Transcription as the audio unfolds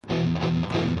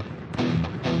Ladies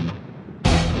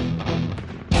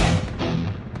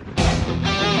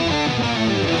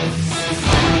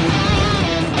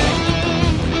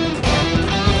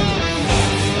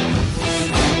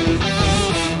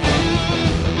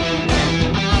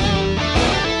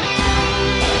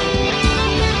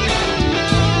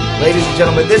and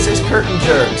gentlemen, this is Curtain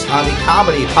Jerks on the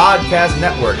Comedy Podcast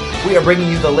Network. We are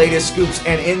bringing you the latest scoops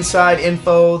and inside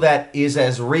info that is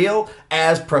as real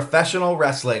as professional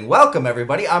wrestling. Welcome,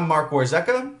 everybody. I'm Mark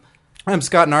Warzeka. I'm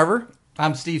Scott Narver.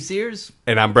 I'm Steve Sears.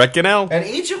 And I'm Brett Gunnell. And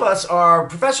each of us are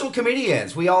professional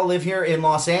comedians. We all live here in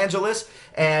Los Angeles,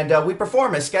 and we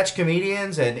perform as sketch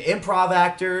comedians and improv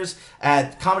actors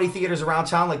at comedy theaters around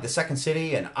town like the Second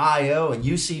City and IO and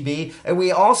UCB. And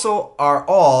we also are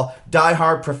all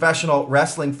diehard professional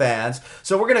wrestling fans.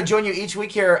 So we're going to join you each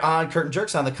week here on Curtain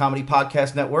Jerks on the Comedy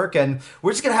Podcast Network. And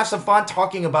we're just going to have some fun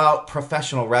talking about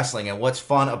professional wrestling and what's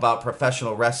fun about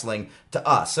professional wrestling to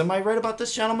us. Am I right about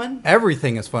this, gentlemen?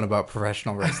 Everything is fun about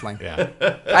professional wrestling. Yeah.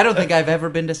 I don't think I've ever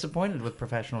been disappointed with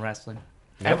professional wrestling.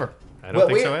 Ever. I don't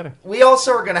think so either. We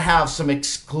also are going to have some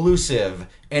exclusive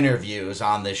interviews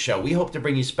on this show. We hope to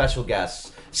bring you special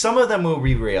guests. Some of them will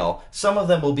be real. Some of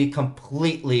them will be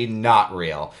completely not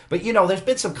real. But, you know, there's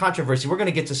been some controversy. We're going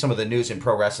to get to some of the news in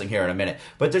pro wrestling here in a minute.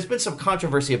 But there's been some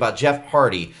controversy about Jeff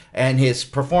Hardy and his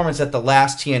performance at the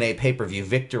last TNA pay-per-view,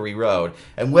 Victory Road,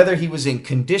 and whether he was in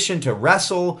condition to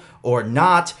wrestle or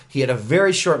not. He had a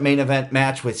very short main event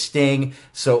match with Sting.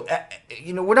 So,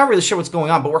 you know, we're not really sure what's going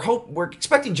on, but we're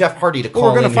expecting Jeff Hardy to call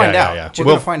in. We're going to find out. Yeah. We're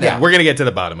going to find out. We're going to get to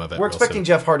the bottom of it. We're expecting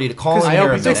Jeff Hardy to call in I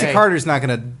here. hope Dixie Carter's not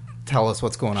going to tell us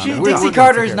what's going on. Dixie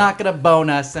Carter's not going to bone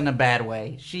us in a bad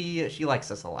way. She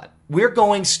likes us a lot. We're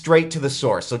going straight to the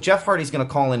source. So Jeff Hardy's going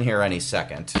to call in here any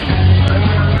second. All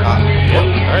right.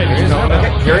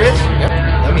 Okay, here he is. Yep.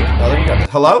 There we go.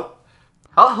 Hello?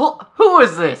 Who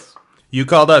is this? You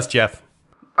called us, Jeff.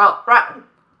 Oh, right.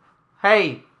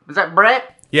 Hey, is that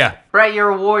Brett? Yeah. Brett, you're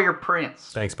a warrior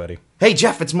prince. Thanks, buddy. Hey,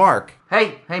 Jeff, it's Mark.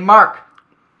 Hey, Mark.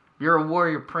 You're a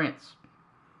warrior prince.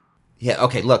 Yeah,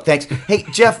 okay, look, thanks. Hey,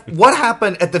 Jeff, what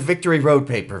happened at the Victory Road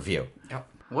pay-per-view?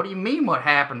 What do you mean what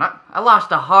happened? I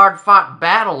lost a hard-fought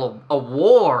battle, a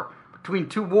war between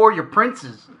two warrior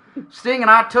princes. Sting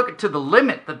and I took it to the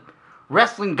limit. The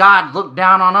wrestling god looked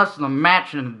down on us in the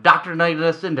match and indoctrinated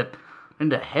us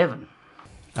into heaven.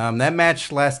 That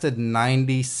match lasted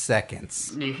 90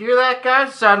 seconds. You hear that,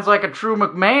 guys? Sounds like a true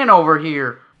McMahon over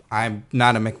here. I'm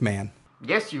not a McMahon.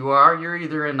 Yes, you are. You're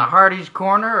either in the Hardy's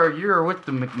corner or you're with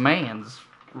the McMahons.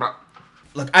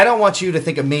 Look, I don't want you to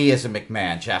think of me as a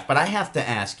McMahon, Jeff, but I have to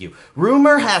ask you.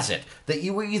 Rumor has it that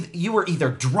you were either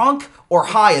drunk or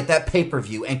high at that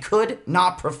pay-per-view and could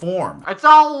not perform. It's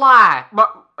all a lie,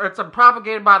 but it's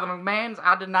propagated by the McMahons.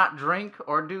 I did not drink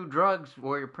or do drugs,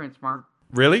 Warrior Prince Mark.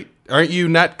 Really? Aren't you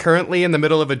not currently in the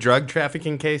middle of a drug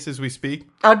trafficking case as we speak?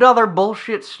 Another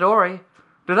bullshit story.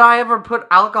 Did I ever put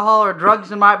alcohol or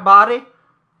drugs in my body?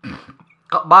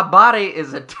 My body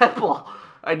is a temple,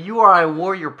 and you are a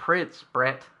warrior prince,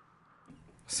 Brett.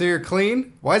 So you're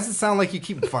clean? Why does it sound like you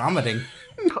keep vomiting?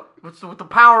 With the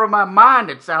power of my mind,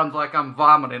 it sounds like I'm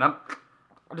vomiting. I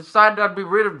decided I'd be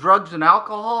rid of drugs and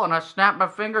alcohol, and I snapped my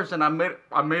fingers, and I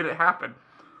made it happen.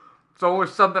 It's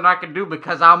always something I can do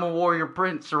because I'm a warrior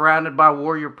prince surrounded by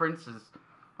warrior princes.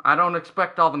 I don't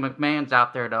expect all the McMahons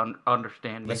out there to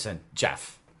understand me. Listen,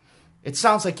 Jeff, it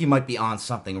sounds like you might be on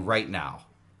something right now.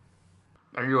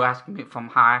 Are you asking me if I'm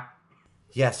high?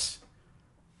 Yes.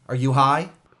 Are you high?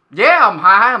 Yeah, I'm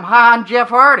high. I'm high on Jeff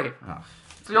Hardy. Oh,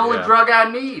 It's the only drug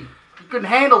I need. You couldn't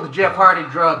handle the Jeff Hardy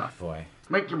drug. boy.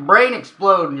 Make your brain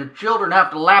explode and your children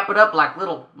have to lap it up like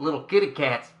little kitty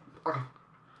cats.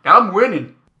 I'm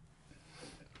winning.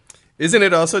 Isn't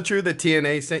it also true that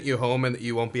TNA sent you home and that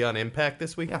you won't be on Impact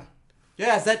this week? Yeah.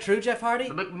 Yeah, is that true, Jeff Hardy?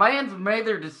 The McMahons have made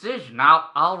their decision.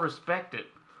 I'll respect it.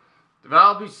 If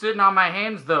I'll be sitting on my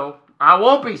hands, though, I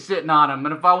won't be sitting on them.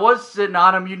 And if I was sitting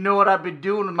on them, you'd know what I'd be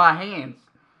doing with my hands.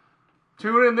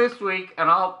 Tune in this week, and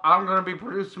I'm going to be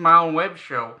producing my own web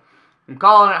show. I'm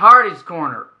calling it Hardy's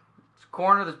Corner. It's a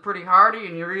corner that's pretty hardy,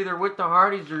 and you're either with the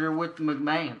Hardys or you're with the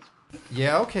McMahons.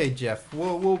 Yeah, okay, Jeff.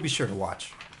 We'll be sure to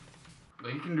watch.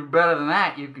 But you can do better than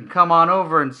that. You can come on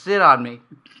over and sit on me.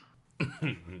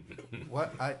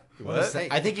 What? What?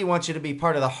 I think he wants you to be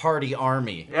part of the Hardy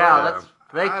Army. Yeah,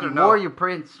 thank I you. don't know. Warrior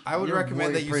Prince. I would You're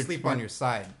recommend that Warrior you Prince, sleep man. on your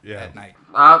side at night.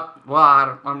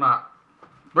 I'm not.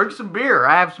 Bring some beer.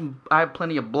 I have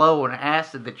plenty of blow and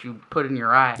acid that you put in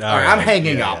your eye. All right, I'm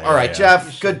hanging up. All right, yeah.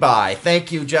 Jeff, goodbye.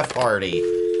 Thank you, Jeff Hardy.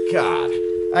 God.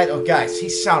 Guys, he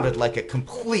sounded like a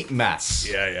complete mess.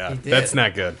 Yeah. He did. That's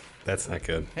not good. That's not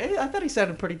good. Hey, I thought he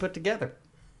sounded pretty put together.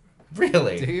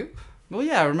 Really? Do you? Well,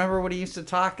 yeah, remember when he used to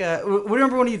talk?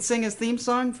 Remember when he'd sing his theme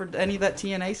song for any of that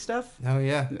TNA stuff? Oh,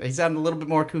 yeah. He sounded a little bit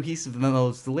more cohesive than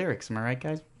those lyrics. Am I right,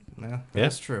 guys? Yeah,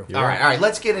 that's true. All right,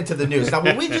 let's get into the news. Now,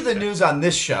 when we do the news on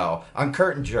this show, on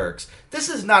Curtain Jerks, this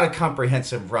is not a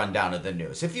comprehensive rundown of the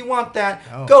news. If you want that,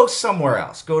 go somewhere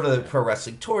else. Go to the Pro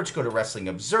Wrestling Torch, go to Wrestling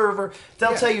Observer.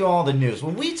 They'll tell you all the news.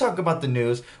 When we talk about the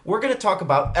news, we're going to talk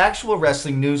about actual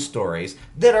wrestling news stories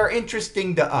that are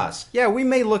interesting to us. Yeah, we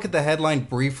may look at the headline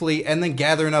briefly and then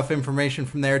gather enough information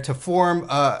from there to form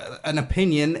an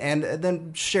opinion and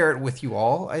then share it with you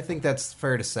all. I think that's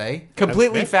fair to say.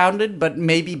 Completely founded, but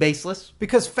maybe baseless.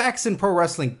 Because facts in pro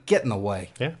wrestling get in the way.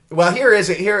 Yeah. Well, here is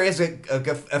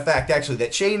a fact, actually,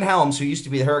 that Shane Helms, who used to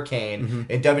be the Hurricane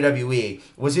in WWE,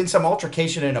 was in some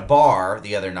altercation in a bar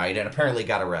the other night and apparently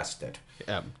got arrested.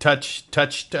 Touched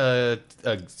a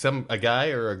guy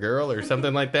or a girl or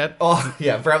something like that. Oh,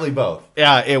 yeah, probably both.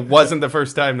 Yeah, it wasn't the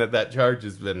first time that charge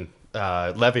has been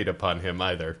levied upon him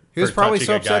either. He was for probably touching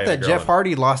so a upset guy that and a Jeff girl.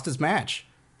 Hardy lost his match.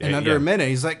 In Yeah, under yeah. a minute,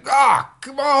 he's like,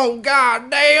 come on,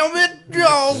 god damn it,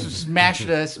 Joe.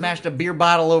 Smashed a beer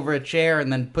bottle over a chair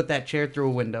and then put that chair through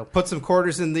a window. Put some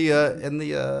quarters in the And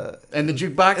the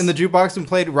jukebox? jukebox and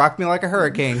played "Rock Me Like a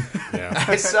Hurricane." Yeah.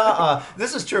 I saw,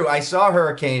 this is true, I saw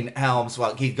Hurricane Helms,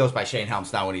 well, he goes by Shane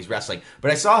Helms now when he's wrestling,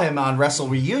 but I saw him on Wrestle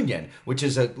Reunion, which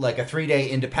is a 3-day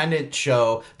independent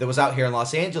show that was out here in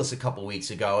Los Angeles a couple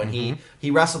weeks ago, and he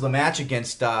wrestled a match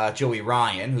against Joey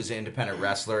Ryan, who's an independent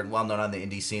wrestler and well-known on the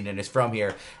indie scene and is from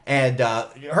here, and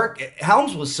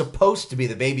Helms was supposed to be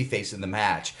the babyface in the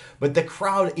match, but the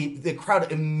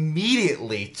crowd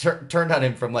immediately turned on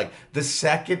him from like the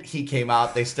second he came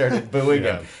out, they started booing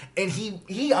him. And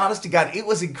he honest to God, it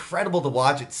was incredible to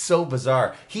watch. It's so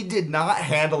bizarre. He did not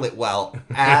handle it well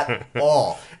at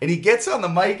all. And he gets on the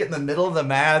mic in the middle of the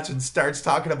match and starts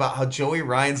talking about how Joey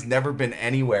Ryan's never been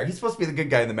anywhere. He's supposed to be the good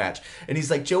guy in the match. And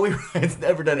he's like, Joey Ryan's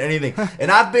never done anything.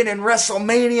 And I've been in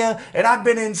WrestleMania, and I've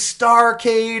been in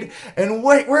Starrcade, and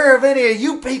where have any of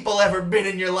you people ever been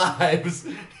in your lives?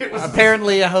 It was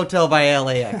Apparently a hotel by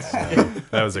LAX.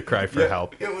 That was a cry for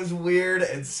help. It was weird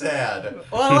and sad.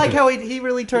 Well, I like how he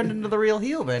really turned into the real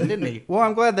heel then, didn't he? Well,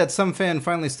 I'm glad that some fan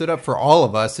finally stood up for all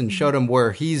of us and showed him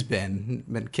where he's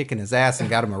been kicking his ass and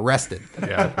got him arrested.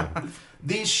 Yeah.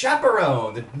 The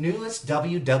Chaperone, the newest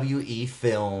WWE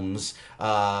films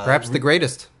Perhaps the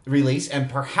greatest. release, and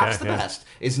perhaps the Yeah. best,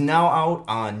 is now out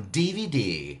on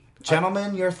DVD.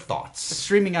 Gentlemen, your thoughts?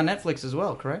 Streaming on Netflix as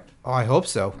well, correct? Oh, I hope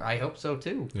so. I hope so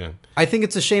too. Yeah. I think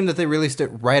it's a shame that they released it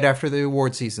right after the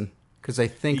award season because I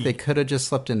think they could have just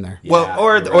slipped in there. Yeah, Well,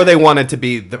 or you're or right. they wanted to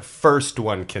be the first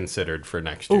one considered for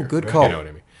next year. Ooh, good call. You know what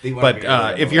I mean? They wanted to But be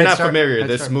early. if you're Head not start. familiar, Head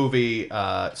this start. movie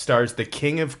stars the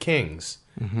King of Kings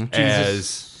Mm-hmm.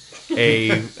 as a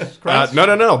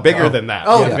no, bigger than that.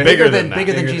 Oh, Yeah, bigger than that.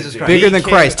 bigger than Jesus Christ. Bigger than King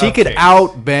Christ. He of could Kings.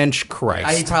 outbench He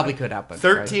Christ. probably could happen.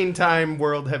 13-time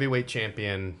world heavyweight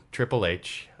champion Triple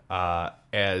H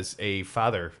as a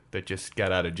father that just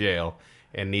got out of jail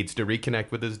and needs to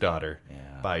reconnect with his daughter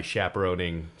by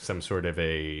chaperoning some sort of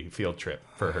a field trip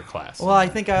for her class. Well, I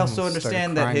think I also Started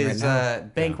understand that crying his right now.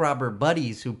 bank robber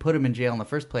buddies who put him in jail in the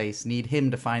first place need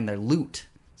him to find their loot.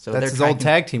 So That's they're his old tracking-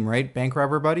 tag team, right? Bank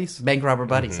robber buddies. Bank robber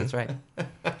buddies, that's right.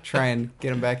 Try and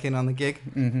get him back in on the gig.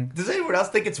 Does anyone else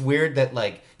think it's weird that,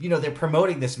 like, you know, they're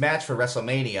promoting this match for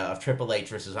WrestleMania of Triple H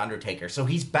versus Undertaker, so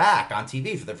he's back on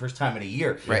TV for the first time in a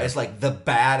year as like the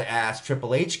badass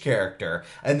Triple H character,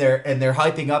 and they're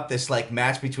hyping up this like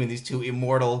match between these two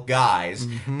immortal guys,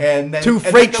 and then Two and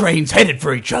then freight they'll- trains headed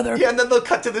for each other. Yeah, and then they'll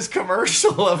cut to this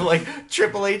commercial of like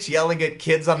Triple H yelling at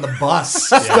kids on the bus.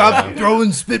 Stop throwing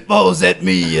spitballs at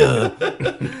me.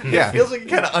 It feels like it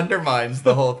kind of undermines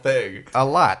the whole thing. A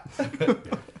lot.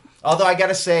 Although I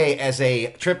gotta say, as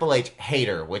a Triple H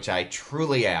hater, which I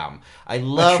truly am, I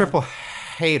love A triple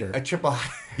hater. a triple.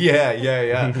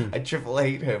 Yeah. I triple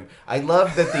hate him. I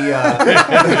love that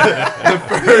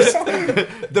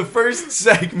the first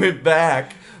segment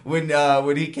back when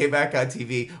he came back on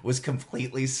TV was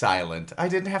completely silent. I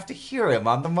didn't have to hear him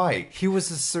on the mic. He was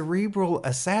a cerebral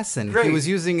assassin. Great. He was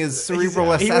using his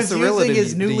cerebral He was assassinability. using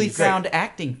his newly found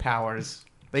acting powers.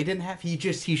 They didn't have. He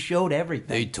showed everything.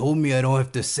 They told me I don't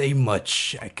have to say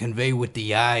much. I convey with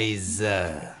the eyes.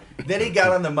 Then he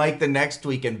got on the mic the next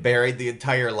week and buried the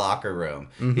entire locker room.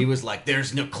 He was like,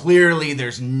 there's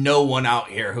no one out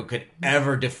here who could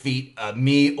ever defeat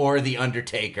me or the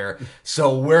Undertaker.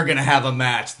 So we're going to have a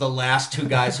match. The last two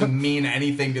guys who mean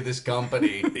anything to this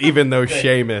company. Even though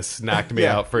Sheamus knocked me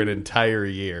out for an entire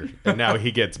year, and now he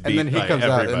gets beat And then he by comes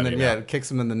out everybody and now. then kicks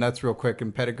him in the nuts real quick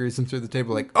and pedigrees him through the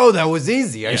table like, oh, that was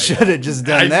easy. I should have just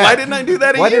done that. Why didn't I do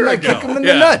that a Why year didn't I ago? kick him in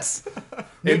Yeah. the nuts?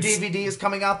 New DVD is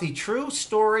coming out. The True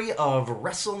Story of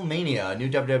WrestleMania. A new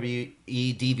WWE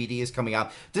DVD is coming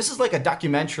out. This is like a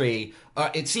documentary.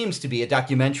 It seems to be a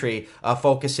documentary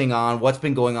focusing on what's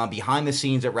been going on behind the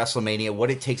scenes at WrestleMania, what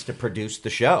it takes to produce the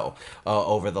show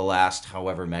over the last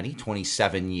however many,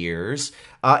 27 years.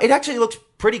 It actually looks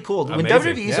pretty cool. When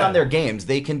Amazing, WWE's on their games,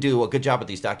 they can do a good job with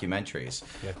these documentaries.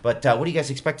 Yeah. But what do you guys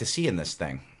expect to see in this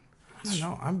thing? I don't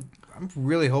know. I'm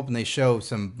really hoping they show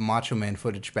some Macho Man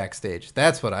footage backstage.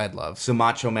 That's what I'd love. So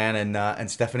Macho Man and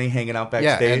Stephanie hanging out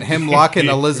backstage. Yeah, and him locking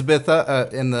Elizabeth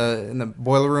in the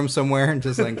boiler room somewhere, and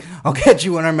just like, I'll catch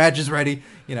you when our match is ready.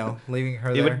 Leaving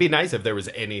her there. It would be nice if there was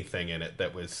anything in it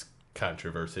that was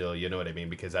controversial. You know what I mean?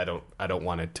 Because I don't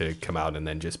want it to come out and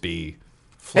then just be.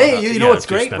 Hey, you know what's just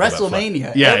great? nothing but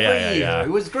WrestleMania. Yeah, Every yeah, year. yeah. It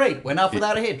was great. Went off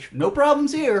without a hitch. No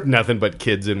problems here. Nothing but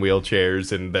kids in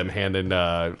wheelchairs and them handing,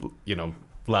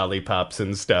 lollipops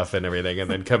and stuff and everything, and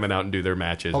then coming out and do their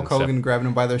matches. Hulk and stuff. Hogan grabbing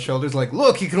him by their shoulders, like,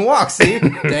 look, he can walk, see?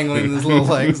 Dangling his little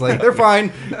legs, like, they're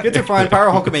fine. Kids are fine. Power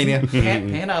Hulkamania.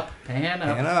 Pan up. Pan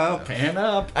up. Pan up. Pan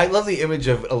up. I love the image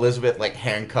of Elizabeth like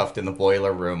handcuffed in the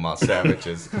boiler room while Savage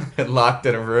is locked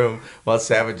in a room while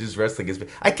Savage is wrestling.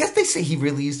 I guess they say he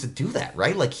really used to do that,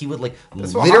 right? Like he would like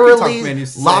That's what Honky Tonk Man literally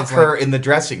used to say, lock it's her like- in the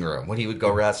dressing room when he would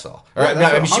go wrestle. Or, Yeah, no, that's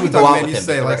I what mean, she Honky would Tonk go out Man with used him.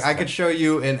 to say, to like, wrestle. I could show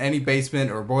you in any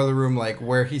basement or boiler room, like,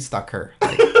 where he stuck her.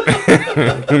 Like,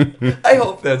 I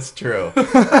hope that's true.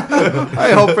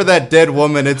 I hope for that dead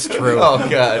woman it's true. Oh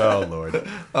God. Oh Lord,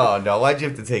 Oh no. Why'd you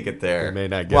have to take it there? we may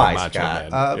not get Why, a Macho Scott? Man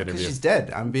Because interview. she's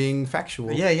dead. I'm being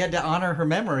factual. Yeah, you had to honor her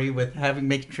memory with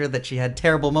making sure that she had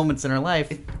terrible moments in her life.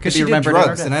 Because she did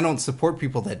drugs, and I don't support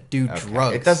people that do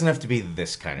drugs. It doesn't have to be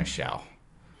this kind of show.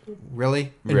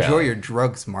 Really? Really. Enjoy your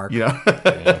drugs, Mark. You know?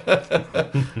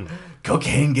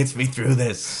 Cocaine gets me through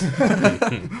this.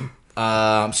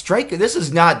 Strike. This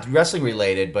is not wrestling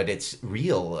related, but it's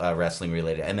real wrestling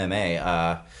related.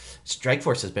 MMA.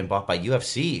 Strikeforce has been bought by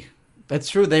UFC. That's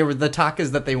true. The talk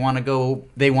is that they want to go.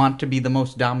 They want to be the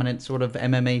most dominant sort of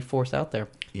MMA force out there.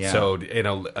 Yeah. So, a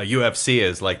UFC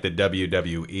is like the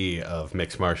WWE of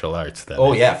mixed martial arts. Then.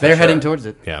 Oh yeah, for They're sure. heading towards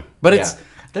it. Yeah. But Yeah. it's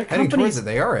their Heading company. towards it,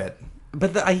 they are it.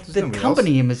 But the nobody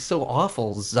company name is so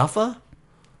awful. Zuffa?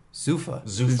 Zufa.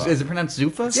 Zuffa. Is it pronounced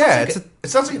Zuffa? Yeah, It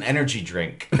sounds like an energy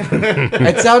drink.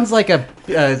 It sounds like a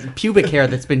pubic hair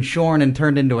that's been shorn and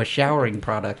turned into a showering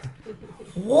product.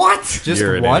 What? just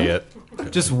You're an one. idiot.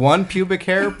 Just one pubic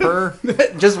hair per.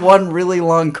 Just one really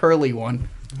long curly one.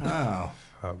 Oh,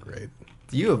 Oh great.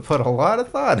 you have put a lot of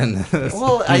thought in this.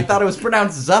 Well, I thought it was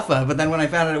pronounced Zuffa, but then when I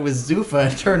found out it was Zuffa,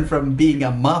 it turned from being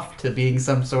a muff to being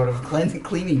some sort of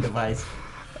cleaning device.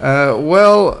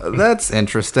 Well, that's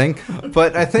interesting.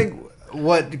 But I think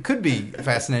what could be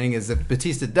fascinating is if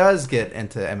Batista does get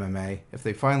into MMA, if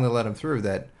they finally let him through,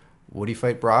 that would he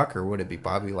fight Brock or would it be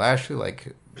Bobby Lashley?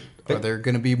 Like, are there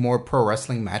going to be more pro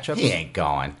wrestling matchups? He ain't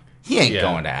going. He ain't Yeah.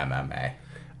 going to MMA.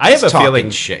 I have He's a talking feeling.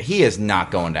 shit. He is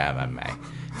not going to MMA.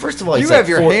 First of all, You he's have like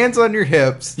your hands on your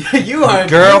hips. You are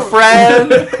girlfriend.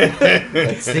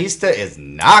 Batista is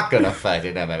not going to fight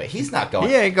in MMA. He's not going.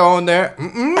 He ain't going there.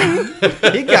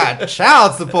 Mm-mm. He got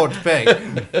child support to pay.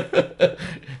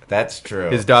 That's true.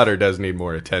 His daughter does need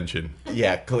more attention.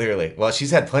 Yeah, clearly. Well,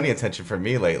 she's had plenty of attention from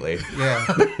me lately. Yeah.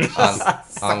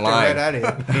 Online. Right out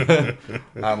of here.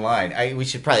 Online. We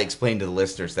should probably explain to the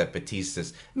listeners that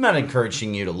Batista's I'm not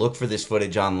encouraging you to look for this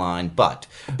footage online, but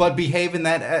But behave in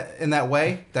that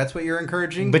way? That's what you're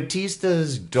encouraging?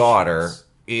 Batista's daughter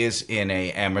is in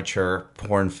a amateur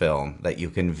porn film that you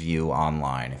can view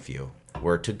online if you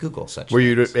were to Google such Were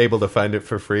you things. able to find it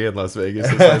for free in Las Vegas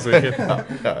this last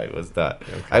weekend? No, it was not.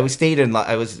 I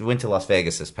went to Las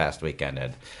Vegas this past weekend,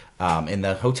 and in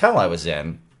the hotel I was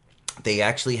in, they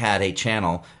actually had a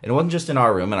channel, and it wasn't just in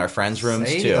our room, in our friends' rooms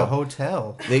Say too. the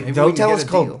hotel. The Maybe we hotel can is get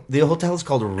a called deal. the hotel is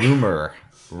called Rumor.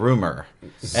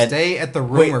 Stay at the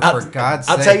Rumor, for God's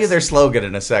sake. I'll tell you their slogan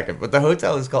in a second, but the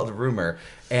hotel is called Rumor.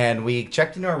 And we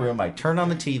checked into our room. I turned on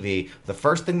the TV. The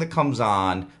first thing that comes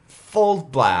on, full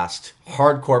blast,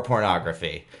 hardcore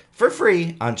pornography for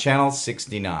free on channel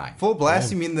 69. Full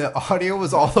blast, you mean the audio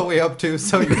was all the way up too,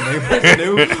 so your neighbors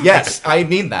knew? Yes, I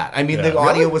mean that. I mean Yeah. the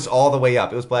audio was all the way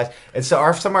up. It was blast. And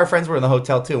so some of our friends were in the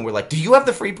hotel too, and we're like, "Do you have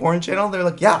the free porn channel?" They're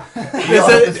like, "Yeah."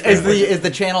 Is the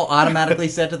channel automatically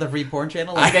set to the free porn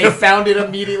channel? Like they found it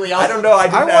immediately. I don't know. I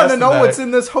I want to know what's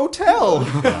in this hotel.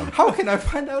 How can I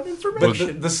find out But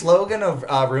information? the slogan of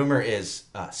Rumor is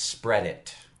 "Spread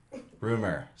it."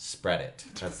 Rumor, spread it.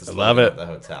 That's the love slogan it. of the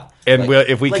hotel. And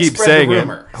if we keep spread the saying it,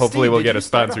 rumor. hopefully Steve, we'll did get you a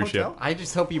start a sponsorship. hotel? I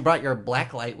just hope you brought your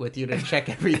black light with you to check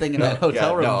everything in that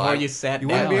hotel room before you sat You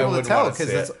down. wouldn't be able to wouldn't tell wanna see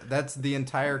because that's the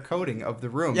entire coating of the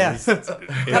room. Yes. God,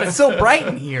 it's so bright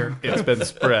in here. It's been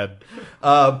spread.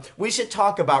 We should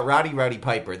talk about Rowdy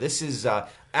Piper. This is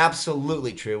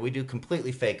absolutely true. We do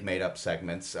completely fake made up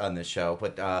segments on this show,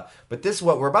 but this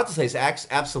what we're about to say is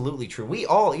absolutely true. We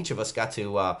each of us got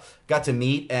to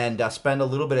meet and spend a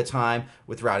little bit of time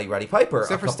with Rowdy Piper.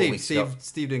 Except a for couple Steve. weeks ago.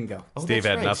 Steve didn't go. Oh, Steve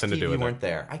that's had nothing to Steve, do with you it. weren't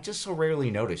there. I just so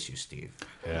rarely notice you, Steve.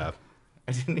 Yeah.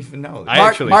 I didn't even know. I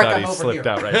Mark, actually Mark, thought I'm he over slipped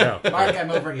here. out right now. Mark,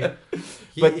 I'm over here.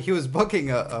 He was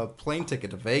booking a plane ticket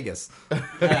to Vegas.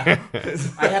 Yeah.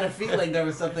 I had a feeling there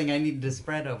was something I needed to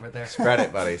spread over there. Spread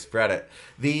it, buddy. Spread it.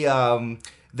 We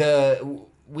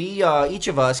each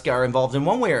of us are involved in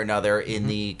one way or another in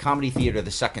the Comedy Theater,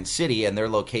 the Second City, and their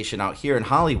location out here in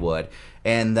Hollywood.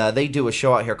 And they do a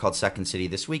show out here called Second City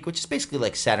this week, which is basically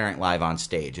like Saturday Night Live on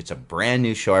stage. It's a brand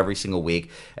new show every single week,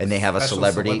 and they have a Special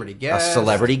celebrity and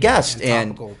guest,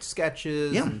 topical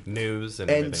sketches. Yeah. and- News and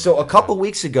And everything so like a couple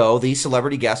weeks ago, the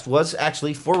celebrity guest was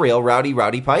actually for real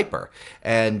Rowdy Piper.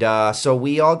 And so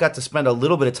we all got to spend a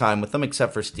little bit of time with them,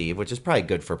 except for Steve, which is probably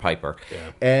good for Piper.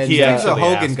 Yeah. And He He's a actually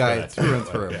Hogan asked guy for that. through and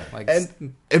through. Yeah. Like,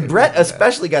 And Brett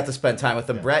especially got to spend time with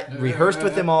him. Brett rehearsed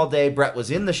with him all day. Brett was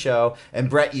in the show. And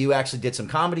Brett, you actually did some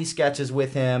comedy sketches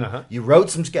with him. You wrote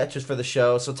some sketches for the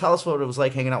show. So tell us what it was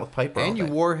like hanging out with Piper. and all you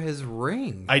day. wore his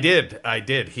ring. I did.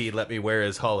 He let me wear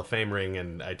his Hall of Fame ring,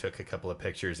 and I took a couple of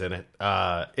pictures in it.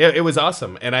 It was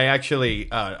awesome. And I actually,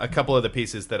 a couple of the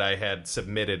pieces that I had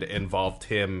submitted involved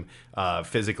him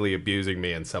physically abusing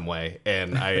me in some way.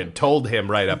 And I had told him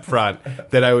right up front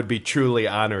that I would be truly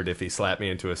honored if he slapped me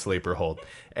into a sleeper hold.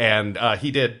 And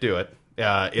he did do it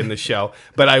in the show.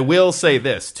 But I will say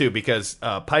this, too, because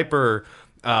Piper...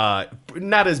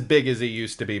 not as big as he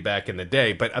used to be back in the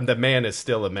day, but the man is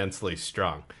still immensely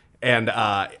strong. And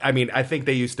I mean, I think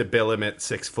they used to bill him at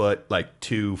 6 foot, like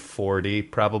 240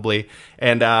 probably.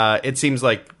 And it seems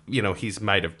like, he's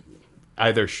might have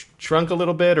either shrunk a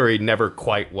little bit or he never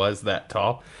quite was that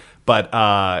tall. But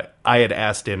I had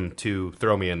asked him to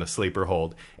throw me in the sleeper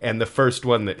hold, and the first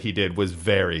one that he did was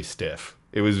very stiff.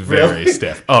 It was very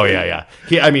stiff. Oh, yeah.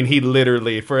 He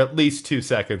literally, for at least 2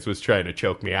 seconds, was trying to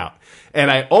choke me out. And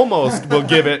I almost will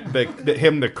give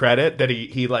him the credit that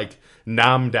he like,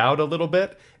 nommed out a little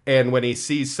bit. And when he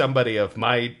sees somebody of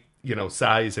my,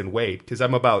 size and weight, because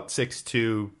I'm about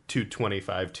 6'2",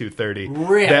 225, 230,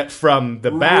 Ripped. that from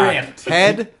the back... Ripped.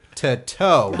 Head to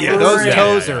toe. Yes. Those Yeah,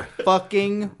 toes yeah, yeah. are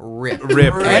fucking ripped.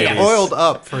 Ripped, And ladies. oiled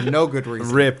up for no good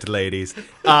reason. Ripped, ladies.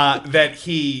 That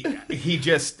he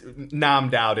just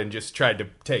nommed out and just tried to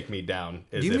take me down.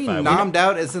 As Do you if mean I nommed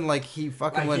out as in like he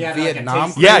fucking Like went he had, like, a Vietnam?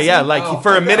 taste- Yeah, crazy? yeah. Like Oh.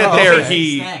 for a minute Oh, there,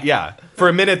 okay. for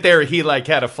a minute there, he like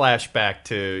had a flashback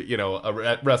to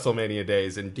at WrestleMania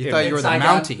days, and You thought you were the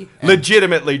Saigon. Mountie.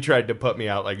 legitimately tried to put me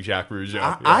out like Jacques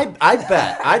Rougeau.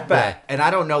 I bet, and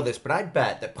I don't know this, but I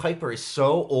bet that Piper is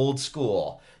so old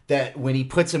school that when he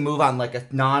puts a move on like a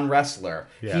non-wrestler,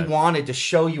 Yeah. he wanted to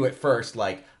show you at first,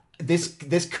 like,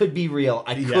 this could be real.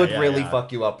 I Yeah, could yeah, really yeah.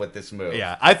 fuck you up with this move.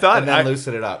 Yeah, I thought and then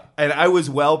loosen it up. And I was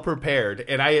well prepared,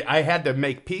 and I had to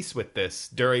make peace with this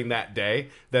during that day.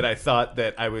 That I thought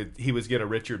that he was gonna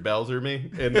Richard Belzer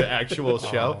me in the actual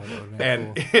show.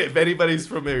 And if anybody's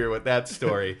familiar with that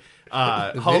story,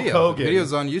 Hulk Hogan. The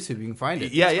video's on YouTube. You can find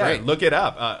it. Yeah, It's yeah. great. Look it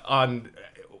up on.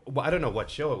 Well, I don't know what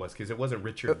show it was because it wasn't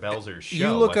Richard Belzer's show.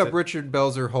 You look was up it? Richard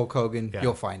Belzer, Hulk Hogan, Yeah.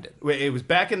 you'll find it. It was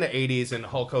back in the 80s, and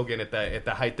Hulk Hogan at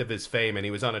the height of his fame, and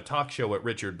he was on a talk show with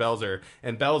Richard Belzer,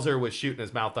 and Belzer was shooting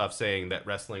his mouth off saying that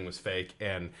wrestling was fake,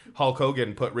 and Hulk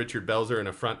Hogan put Richard Belzer in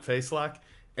a front face lock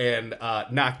and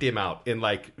knocked him out in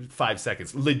like 5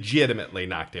 seconds. Legitimately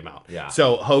knocked him out. Yeah.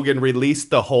 So Hogan released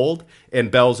the hold,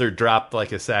 and Belzer dropped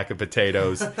like a sack of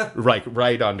potatoes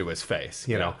right onto his face,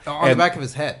 On the back of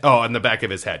his head. Oh, on the back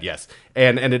of his head, yes.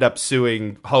 And ended up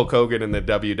suing Hulk Hogan and the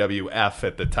WWF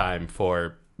at the time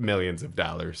for millions of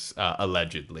dollars,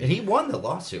 allegedly. And he won the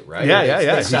lawsuit, right? Yeah, yeah,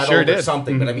 yeah. They He settled sure or did.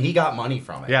 something, but I mean, he got money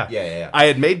from it. Yeah. Yeah. I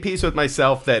had made peace with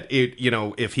myself that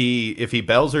if he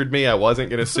Belzered me, I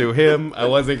wasn't going to sue him. I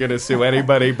wasn't going to sue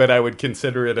anybody, but I would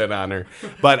consider it an honor.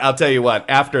 But I'll tell you what,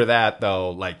 after that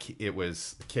though, like it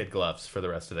was kid gloves for the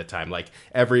rest of the time. Like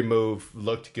every move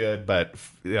looked good, but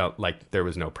like there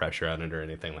was no pressure on it or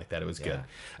anything like that. It was good.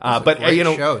 But Great you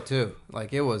know, show too.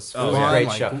 Like it was Oh, fun. great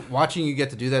like show. watching you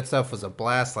get to do that stuff was a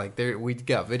blast. Like we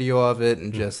got video of it,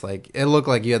 and just like it looked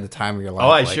like you had the time of your life. Oh,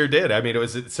 I Like, sure did. I mean, it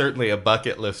was certainly a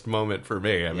bucket list moment for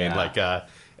me. I mean,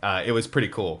 Yeah. it was pretty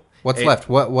cool. What's left?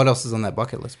 What else is on that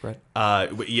bucket list, Brett?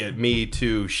 Me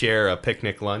to share a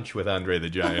picnic lunch with Andre the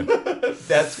Giant.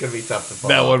 That's going to be tough to pull.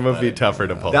 That one would be tougher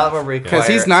to pull. That would require... Because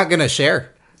he's not going to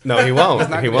share. No, he won't.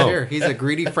 Not He gonna share. won't. He's a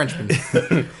greedy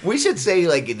Frenchman. We should say,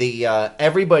 like, the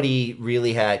everybody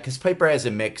really had... Because Piper has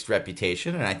a mixed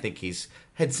reputation, and I think he's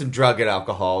had some drug and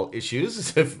alcohol issues,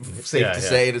 safe to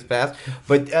say, in his past.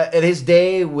 But at his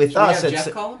day with us... Have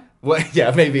Jeff call him? Well,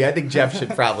 yeah, maybe. I think Jeff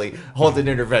should probably hold an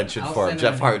intervention for him.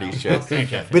 Jeff Hardy should.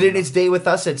 But in his day with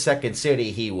us at Second City,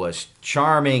 he was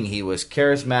charming. He was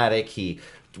charismatic. He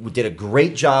did a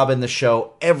great job in the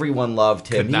show. Everyone loved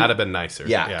him. Could not have been nicer.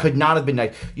 Yeah, could not have been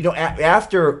nice. You know,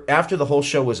 after the whole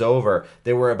show was over,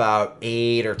 there were about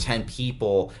 8 or 10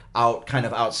 people kind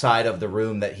of outside of the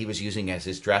room that he was using as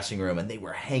his dressing room, and they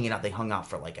were hanging out. They hung out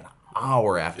for like an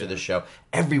hour after the show.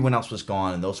 Everyone else was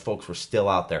gone, and those folks were still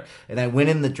out there. And I went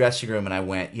in the dressing room, and I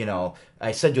went,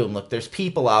 I said to him, look, there's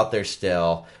people out there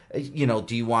still.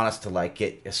 Do you want us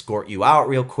to escort you out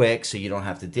real quick so you don't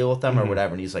have to deal with them or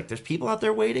whatever? And he's like, there's people out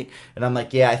there waiting? And I'm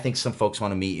like, yeah, I think some folks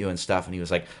want to meet you and stuff. And he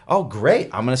was like, oh, great.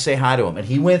 I'm going to say hi to them. And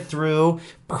he went through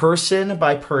person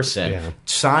by person,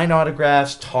 signed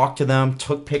autographs, talked to them,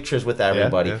 took pictures with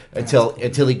everybody until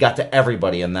he got to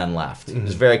everybody and then left. It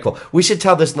was very cool. We should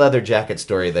tell this leather jacket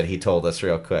story that he told us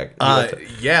real quick. I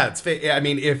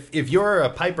mean, if you're a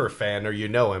Piper fan or you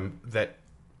know him, that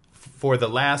for the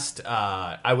last,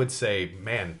 I would say,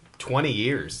 20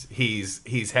 years,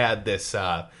 he's had this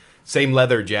same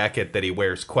leather jacket that he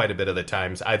wears quite a bit of the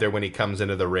times, either when he comes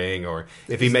into the ring or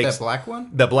if he makes... that black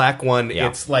one? The black one,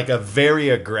 it's like a very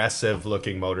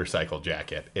aggressive-looking motorcycle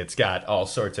jacket. It's got all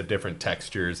sorts of different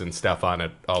textures and stuff on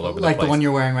it all over the place. Like the one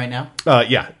you're wearing right now?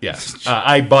 Yes.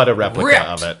 I bought a replica Ripped.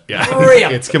 of it. Yeah,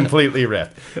 Ripped. It's completely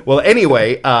ripped. Well,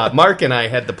 anyway, Mark and I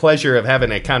had the pleasure of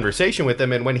having a conversation with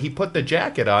him, and when he put the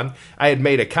jacket on, I had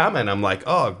made a comment. I'm like,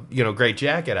 oh, great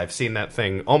jacket. I've seen that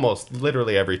thing almost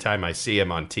literally every time I see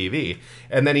him on TV.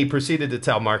 And then he proceeded to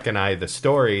tell Mark and I the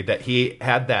story that he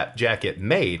had that jacket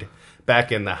made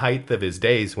back in the height of his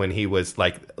days when he was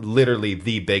like literally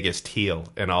the biggest heel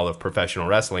in all of professional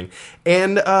wrestling.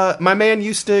 And my man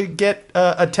used to get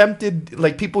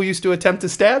people used to attempt to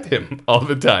stab him all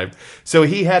the time. So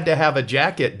he had to have a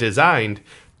jacket designed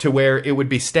to where it would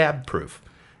be stab proof.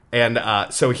 And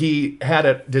so he had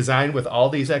it designed with all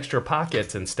these extra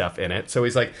pockets and stuff in it. So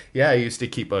he's like, yeah, I used to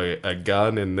keep a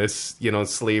gun in this,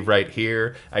 sleeve right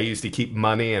here. I used to keep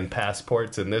money and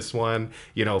passports in this one,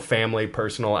 family,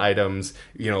 personal items,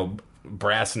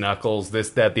 brass knuckles, this,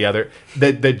 that, the other.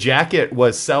 The jacket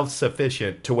was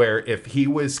self-sufficient to where if he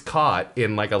was caught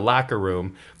in like a locker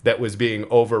room that was being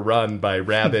overrun by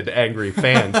rabid, angry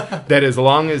fans, that as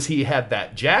long as he had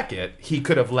that jacket, he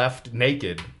could have left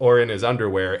naked or in his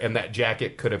underwear, and that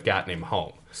jacket could have gotten him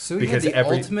home. So he had the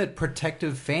ultimate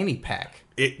protective fanny pack.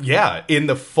 In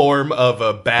the form of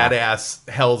a badass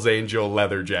Hell's Angel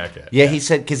leather jacket. Yeah, he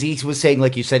said, because he was saying,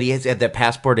 like you said, he had that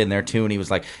passport in there too, and he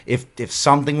was like, if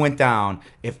something went down,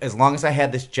 as long as I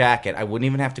had this jacket, I wouldn't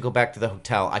even have to go back to the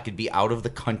hotel. I could be out of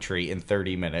the country in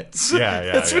 30 minutes.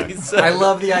 That's what he said. I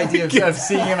love the idea of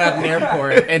seeing him at an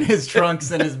airport in his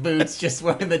trunks and his boots, just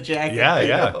wearing the jacket.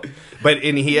 Yeah.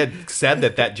 And he had said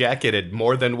that jacket had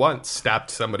more than once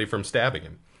stopped somebody from stabbing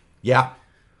him. Yeah.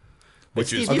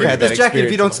 Which is You had this jacket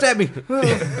if you don't stab me.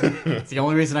 It's the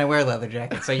only reason I wear leather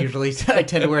jackets. I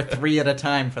tend to wear 3 at a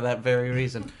time for that very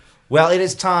reason. Well, it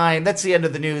is time. That's the end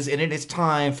of the news, and it is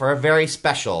time for a very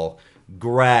special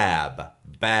grab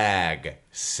bag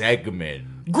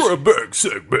segment. Grab bag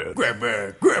segment. Grab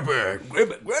bag.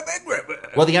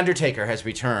 Well, The Undertaker has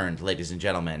returned, ladies and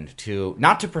gentlemen,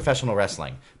 not to professional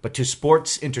wrestling, but to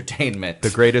sports entertainment.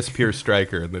 The greatest pure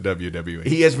striker in the WWE.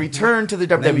 He has returned to the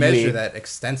WWE. They measure that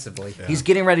extensively. Yeah. He's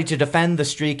getting ready to defend the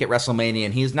streak at WrestleMania,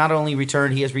 and he has not only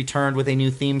returned, he has returned with a new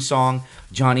theme song,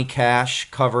 Johnny Cash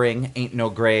covering Ain't No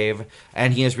Grave,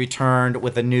 and he has returned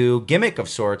with a new gimmick of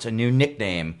sorts, a new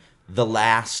nickname, The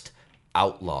Last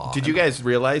Outlaw. Did you guys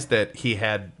realize that he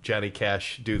had Johnny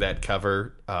Cash do that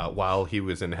cover while he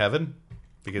was in heaven?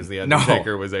 Because The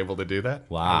Undertaker was able to do that?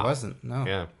 Wow. I wasn't, no.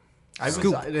 Yeah.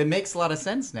 It makes a lot of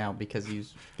sense now because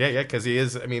he's... Yeah, because he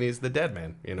is, he's the dead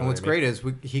man. And what's great is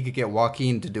he could get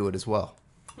Joaquin to do it as well.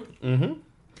 Mm-hmm.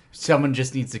 Someone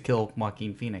just needs to kill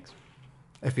Joaquin Phoenix.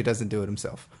 If he doesn't do it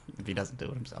himself. If he doesn't do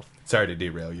it himself. Sorry to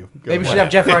derail you. Maybe we should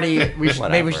have Jeff Hardy.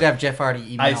 Maybe we should have Jeff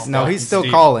Hardy email. No, he's still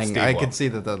calling. I could see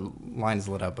that the line's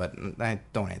lit up, but I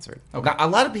don't answer it. Okay. Now, a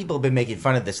lot of people have been making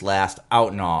fun of this last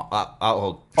outlaw.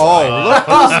 Look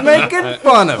who's making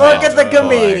fun of it. Look at the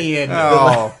comedian.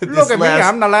 Look at me,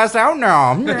 I'm the last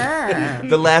outlaw.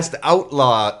 The Last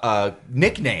Outlaw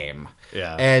nickname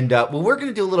Yeah. And well, we're going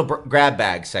to do a little grab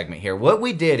bag segment here. What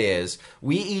we did is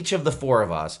we each of the four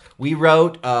of us we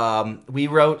wrote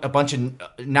a bunch of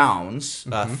nouns,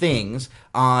 things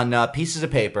on pieces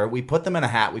of paper. We put them in a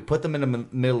hat. We put them in the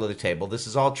middle of the table. This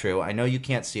is all true. I know you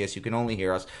can't see us. You can only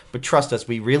hear us. But trust us,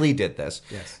 we really did this.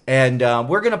 Yes. And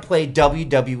we're going to play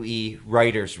WWE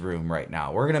Writer's Room right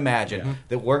now. We're going to imagine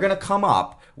that we're going to come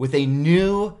up with a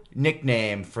new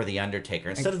nickname for The Undertaker.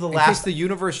 Instead of the In last... case the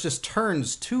universe just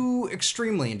turns too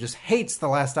extremely and just hates the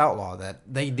Last Outlaw, that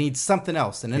they need something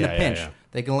else. And in a pinch,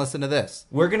 they can listen to this.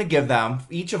 We're going to give them,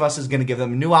 each of us is going to give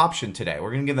them a new option today.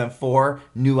 We're going to give them 4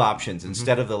 new options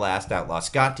instead of the Last Outlaw.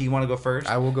 Scott, do you want to go first?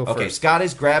 I will go Okay, first. Scott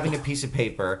is grabbing a piece of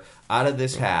paper out of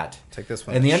this hat. Take this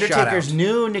one. And The Shout Undertaker's out.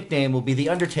 new nickname will be The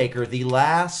Undertaker, the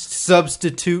last...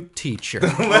 Substitute teacher.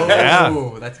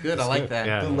 Oh, that's good. I like that.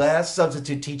 Yeah. The last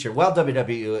substitute teacher. Well,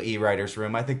 WWE Writers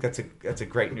Room. I think that's a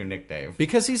great new nickname.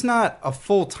 Because he's not a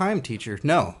full-time teacher.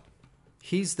 No.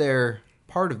 He's there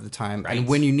part of the time Right. and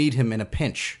when you need him in a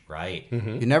pinch. Right.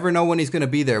 You never know when he's going to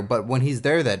be there, but when he's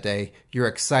there that day, you're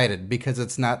excited because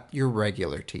it's not your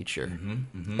regular teacher.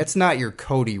 It's not your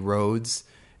Cody Rhodes.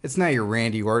 It's not your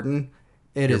Randy Orton.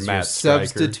 It Your is your Matt Striker.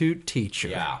 substitute teacher.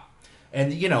 Yeah.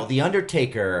 And, you know, The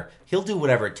Undertaker, he'll do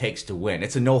whatever it takes to win.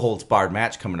 It's a no-holds-barred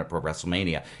match coming up for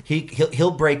WrestleMania.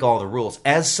 He'll break all the rules,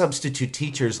 as substitute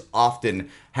teachers often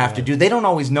have to do. They don't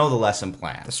always know the lesson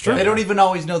plan. That's true. They don't even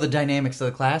always know the dynamics of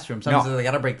the classroom. Sometimes No. they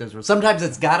got to break those rules. Sometimes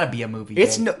it's got to be a movie.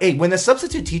 It's day. no, hey, when the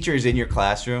substitute teacher is in your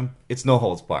classroom, it's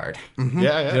no-holds-barred.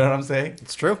 Yeah, You know what I'm saying?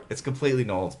 It's true. It's completely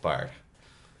no-holds-barred.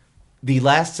 The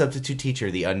last substitute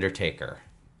teacher, The Undertaker.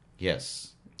 Yes.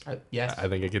 Yes. I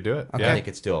think I could do it. I Yeah. think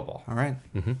it's doable. All right.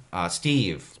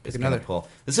 Steve is going another. to pull.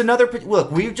 This is another.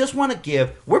 Look, we just want to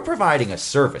give. We're providing a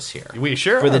service here. We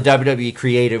sure for the are. WWE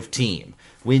creative team.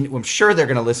 I'm sure they're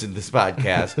going to listen to this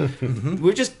podcast.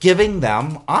 We're just giving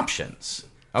them options.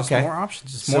 Okay. More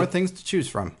options. Just So- more things to choose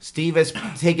from. Steve has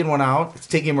taken one out. It's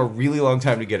taking him a really long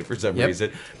time to get it for some Yep.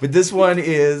 reason. But this one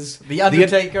is The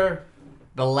Undertaker,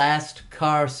 the last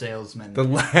car salesman. the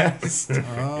last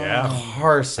Yeah.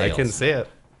 car I sales. can see it.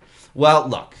 Well,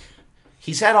 look,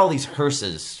 he's had all these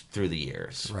hearses through the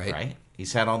years, Right. right?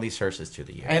 He's had all these hearses through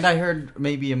the years, and I heard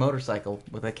maybe a motorcycle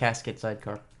with a casket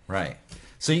sidecar. right?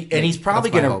 So, and he's probably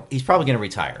That's my gonna hope. he's probably gonna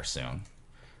retire soon.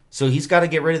 So he's got to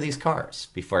get rid of these cars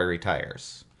before he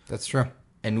retires. That's true.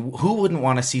 And who wouldn't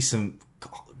want to see some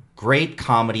great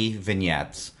comedy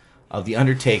vignettes of the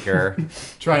Undertaker,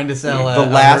 Trying to sell the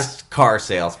last car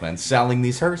salesman, selling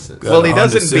these hearses? Well, he Honda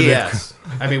doesn't Civic. BS.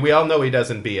 I mean, we all know he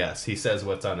doesn't BS. He says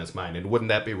what's on his mind. And wouldn't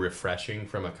that be refreshing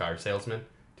from a car salesman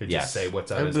to just Yes. say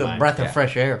what's on a his mind? breath Yeah. of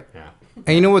fresh air. Yeah.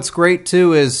 And you know what's great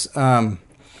too is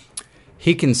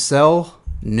he can sell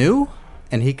new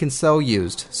and he can sell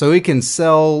used. So he can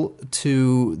sell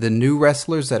to the new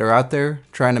wrestlers that are out there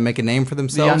trying to make a name for The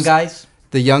themselves. young guys.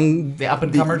 the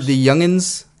up-and-comers? the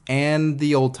youngins, and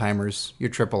the old timers. Your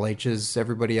Triple H's,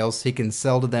 everybody else. He can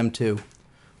sell to them too.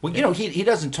 Well, you know, he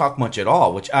doesn't talk much at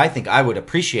all, which I think I would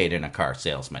appreciate in a car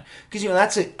salesman, because you know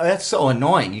that's so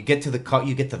annoying. You get to the car,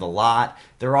 you get to the lot,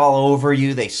 they're all over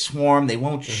you, they swarm, they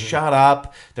won't shut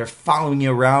up, they're following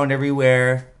you around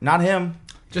everywhere. Not him.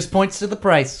 Just points to the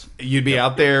price. You'd be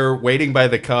out there waiting by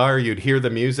the car. You'd hear the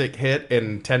music hit,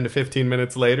 and 10 to 15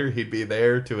 minutes later, he'd be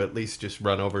there to at least just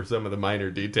run over some of the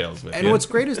minor details. With And you. what's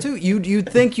great is too, you'd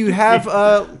think you'd have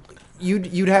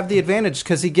you'd have the advantage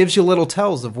because he gives you little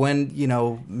tells of when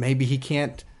maybe he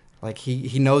can't. Like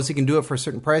he knows he can do it for a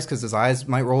certain price because his eyes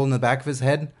might roll in the back of his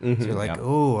head. So you're like, Yep.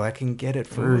 oh, I can get it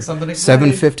for Something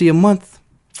exciting. $750 a month.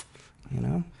 You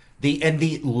know,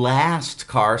 The last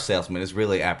car salesman is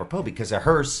really apropos because a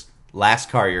hearse,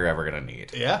 last car you're ever gonna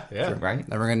need. Yeah, yeah. Right?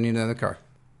 never gonna need another car.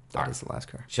 That Alright. is the last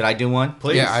car. Should I do one?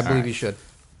 Please. Yeah, I All believe right. you should.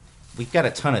 We've got a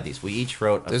ton of these. We each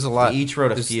wrote. There's a lot. We each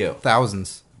wrote a There's few.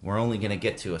 thousands. We're only going to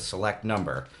get to a select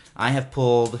number. I have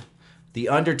pulled The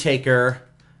Undertaker,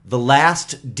 The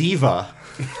Last Diva.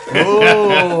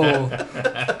 Oh,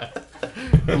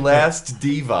 The Last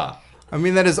Diva. I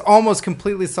mean, that is almost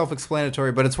completely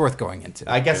self-explanatory, but it's worth going into.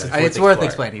 I guess it's worth exploring.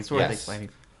 explaining. It's worth Yes. explaining.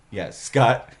 Yes,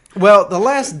 Scott. Well, the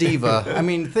last diva, I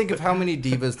mean, think of how many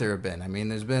divas there have been. I mean,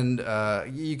 there's been,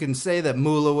 you can say that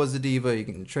Moolah was a diva, you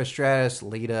can Trish Stratus,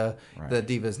 Lita, the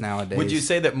divas nowadays. Would you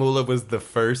say that Moolah was the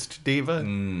first diva?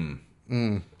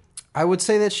 I would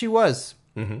say that she was.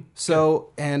 So,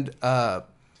 and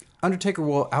Undertaker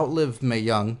will outlive Mae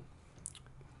Young,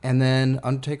 and then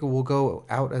Undertaker will go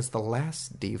out as the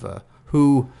last diva,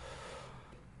 who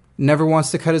never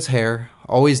wants to cut his hair,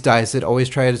 always dyes it, always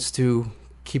tries to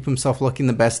keep himself looking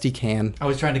the best he can. I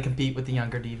was trying to compete with the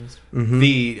younger divas.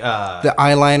 The The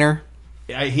eyeliner.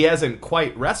 he hasn't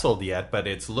quite wrestled yet, but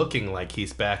it's looking like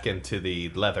he's back into the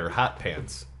leather hot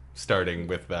pants. Starting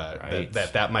with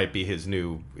that might be his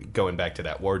new going back to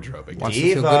that wardrobe again. Wants to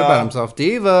feel good about himself.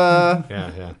 Diva.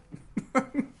 Yeah.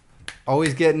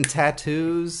 Always getting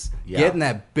tattoos. Yeah. Getting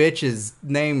that bitch's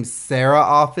name Sarah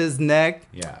off his neck.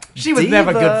 Yeah. She was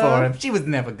never good for him. She was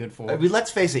never good for I him. mean,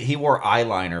 let's face it, he wore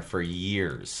eyeliner for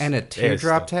years. And a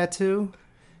teardrop tattoo.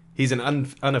 He's an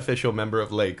unofficial member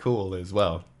of Lay Cool as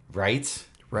well. Right?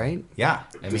 Right? Yeah.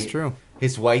 I It's true.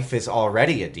 His wife is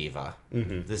already a diva.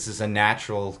 Mm-hmm. This is a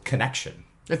natural connection.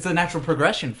 It's the natural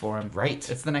progression for him. Right.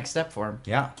 It's the next step for him.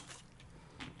 Yeah.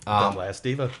 The last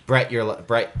diva. Brett,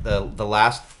 the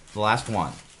last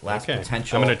one. Last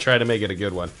potential. I'm going to try to make it a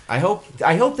good one. I hope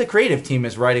the creative team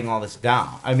is writing all this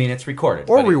down. I mean, it's recorded.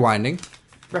 Or but rewinding.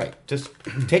 Right. Just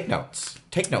take notes.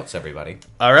 Take notes, everybody.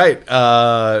 All right.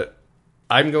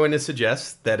 I'm going to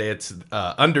suggest that it's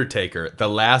Undertaker, the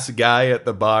last guy at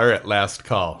the bar at last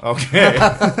call. Okay.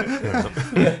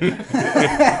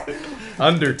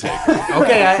 Undertaker,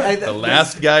 Okay, the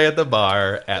last guy at the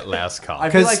bar at last call. I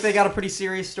feel 'Cause- like they got a pretty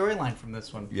serious storyline from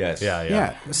this one. Yes.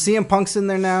 Yeah. CM Punk's in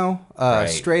there now. Right.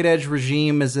 Straight Edge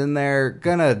Regime is in there.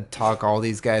 Gonna talk all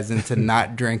these guys into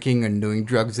not drinking and doing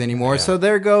drugs anymore. So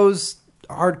there goes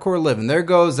hardcore living. There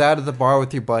goes out of the bar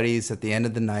with your buddies at the end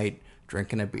of the night,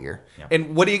 drinking a beer.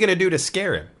 And what are you going to do to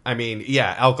scare him? I mean,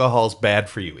 yeah, alcohol's bad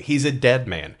for you. He's a dead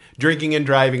man. Drinking and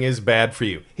driving is bad for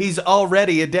you. He's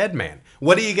already a dead man.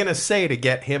 What are you going to say to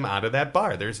get him out of that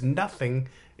bar? There's nothing.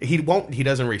 He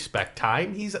doesn't respect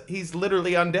time. He's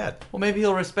literally undead. Well, maybe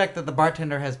he'll respect that the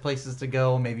bartender has places to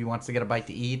go. Maybe he wants to get a bite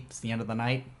to eat. It's the end of the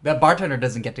night. That bartender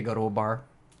doesn't get to go to a bar.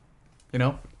 You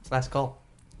know? It's last call.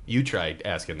 You tried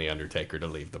asking the Undertaker to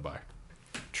leave the bar.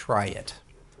 Try it.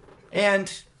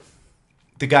 And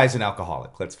the guy's an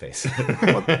alcoholic, let's face it.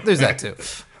 Well, there's that too.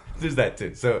 There's that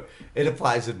too. So it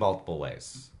applies in multiple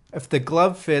ways. If the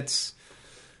glove fits,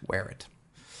 wear it.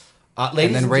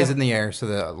 Ladies And then raise it gen- in the air so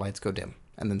the lights go dim.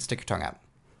 And then stick your tongue out.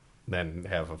 Then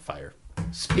have a fire.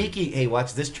 Hey,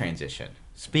 watch this transition.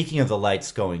 Speaking of the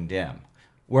lights going dim,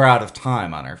 we're out of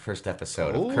time on our first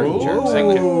episode of Curtain Jerks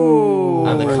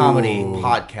on the Comedy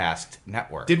Podcast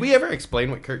Network. Did we ever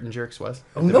explain what Curtain Jerks was?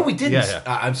 Oh, no, we didn't. Yeah.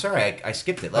 I'm sorry, I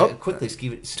skipped it. Quickly,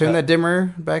 Turn that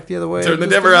dimmer back the other way. Turn the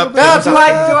just a dimmer little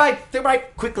up. bit. Do I?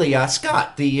 Quickly,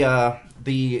 Scott, the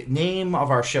name of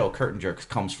our show, Curtain Jerks,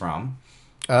 comes from...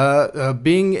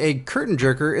 Being a curtain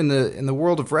jerker in the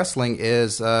world of wrestling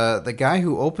is the guy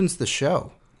who opens the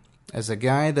show. As a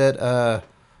guy that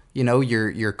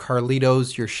your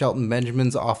Carlitos, your Shelton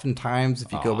Benjamins, oftentimes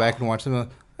if you go back and watch them,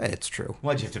 it's true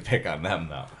Why'd you have to pick on them,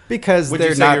 though? because Would you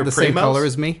they're say not your the same primos? color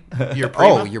as me. Your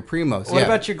primo? Oh, your primos. What yeah.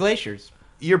 about your glaciers?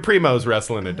 Your Primo's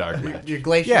wrestling a dark match. Your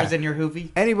glaciers Yeah. and your hoovy?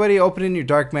 Anybody opening your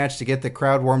dark match to get the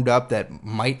crowd warmed up that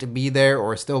might be there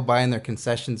or still buying their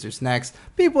concessions or snacks.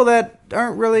 People that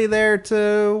aren't really there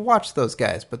to watch those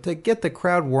guys, but to get the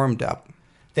crowd warmed up.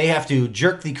 They have to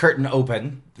jerk the curtain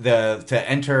open to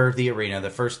enter the arena.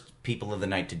 The first people of the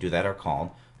night to do that are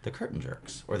called the Curtain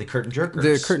Jerks or the Curtain Jerkers.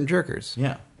 The curtain jerkers.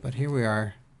 Yeah. But here we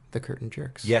are, the curtain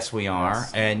jerks. Yes, we are.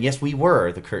 And yes, we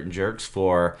were the Curtain Jerks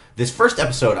for this first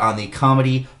episode on the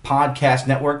Comedy Podcast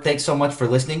Network. Thanks so much for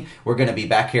listening. We're going to be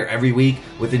back here every week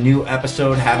with a new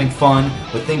episode, having fun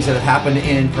with things that have happened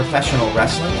in professional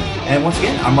wrestling. And once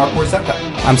again, I'm Mark Warzeka.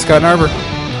 I'm Scott Narber.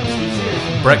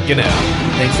 Brett Gannell.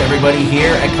 Thanks to everybody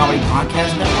here at Comedy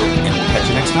Podcast Network, and we'll catch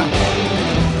you next time.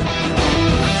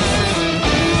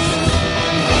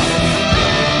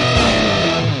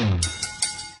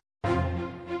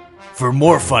 For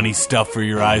more funny stuff for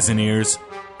your eyes and ears,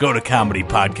 go to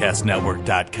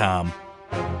ComedyPodcastNetwork.com.